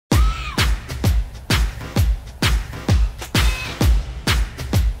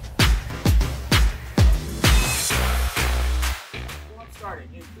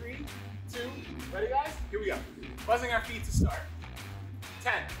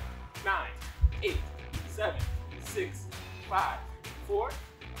8, 7, 6, 5, 4,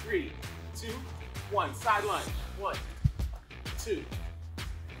 3, 2, 1. Side lunge. 1, 2,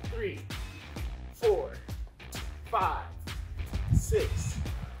 3, 4, 5, 6,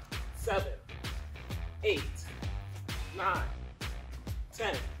 7, 8, 9,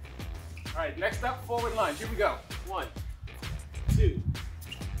 10. All right, next up, forward lunge. Here we go. 1, 2,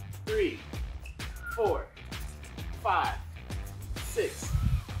 3, 4, 5, 6,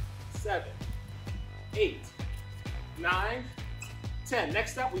 7, 8, 9, 10.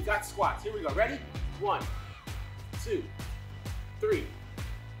 Next up, we got squats. Here we go. Ready? 1, 2, 3,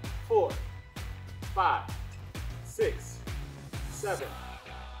 4, 5, 6, 7,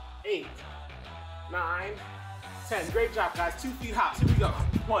 8, 9, 10. Great job, guys. 2 feet hops. Here we go.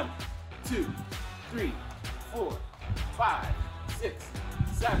 1, 2, 3, 4, 5, 6,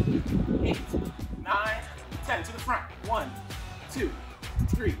 7, 8, 9, 10. To the front. 1, 2,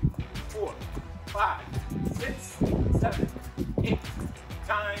 3, 4, 5, 6, 7, 8,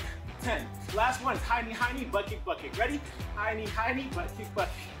 9, 10. Last one is high knee, butt kick, butt kick. Ready? High knee, butt kick, butt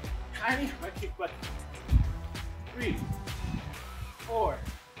kick. High knee, butt kick, butt kick. 3, 4,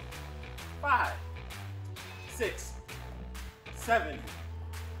 5, 6, 7,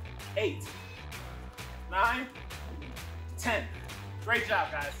 8, 9, 10. Great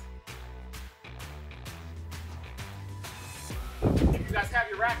job, guys. If you guys have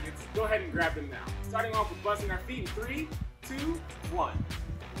your rackets, go ahead and grab them now. Starting off with buzzing our feet in 3, 2, 1.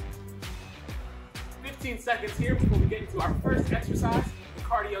 15 seconds here before we get into our first exercise, the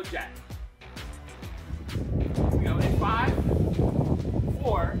cardio jack. Here we go in 5,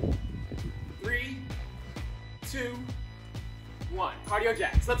 4, 3, 2, 1. Cardio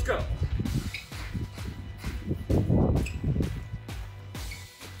jacks. Let's go.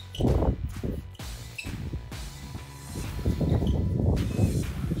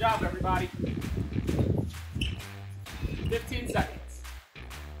 Good job, everybody. 15 seconds.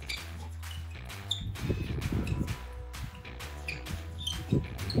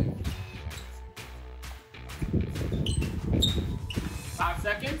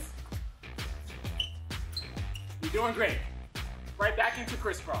 Seconds. You're doing great. Right back into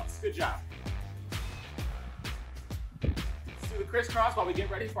crisscross. Good job. Let's do the crisscross while we get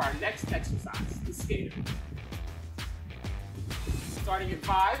ready for our next exercise, the skater. Starting in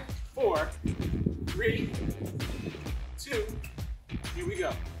 5, 4, 3, 2, here we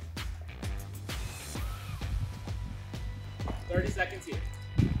go. 30 seconds here.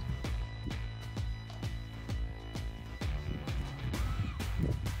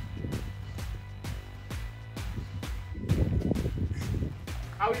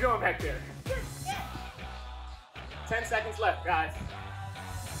 How are we doing back there? 10 seconds left, guys.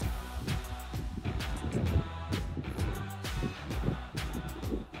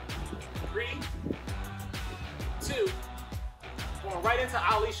 Three, 2, going right into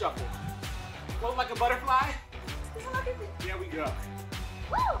Ali shuffle. Float like a butterfly. There we go.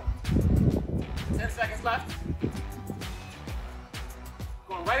 Woo! 10 seconds left.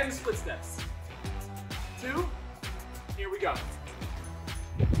 Going right into split steps. 2, here we go.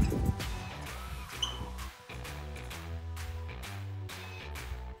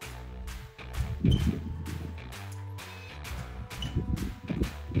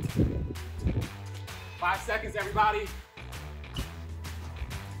 Five seconds, everybody.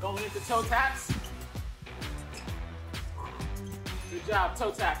 Going into toe taps. Good job,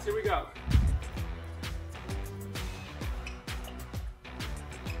 toe taps. Here we go.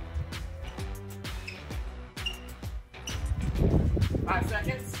 5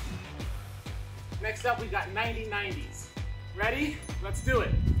 seconds. Next up, we got 90-90s. Ready? Let's do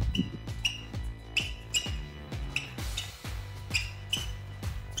it.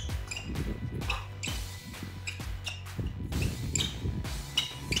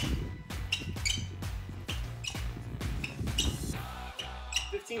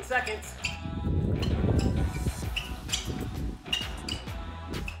 Seconds.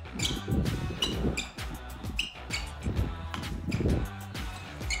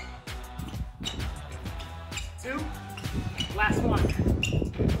 Two. Last one.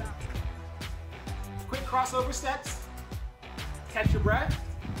 Quick crossover steps. Catch your breath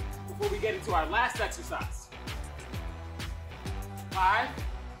before we get into our last exercise. 5,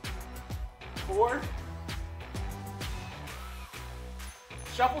 4.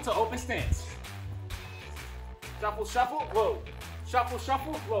 Shuffle to open stance. Shuffle, shuffle, float. Shuffle,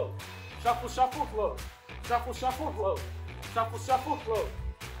 shuffle, float. Shuffle, shuffle, float. Shuffle, shuffle, float. Shuffle, shuffle, float.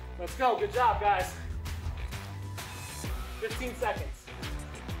 Let's go. Good job, guys. 15 seconds.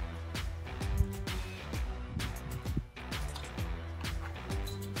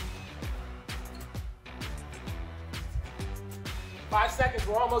 5 seconds,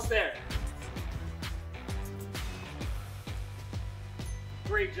 we're almost there.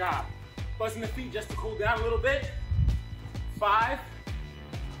 Great job. Buzzing the feet just to cool down a little bit. 5,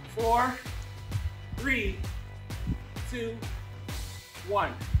 4, 3, 2,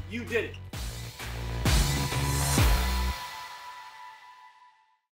 1. You did it.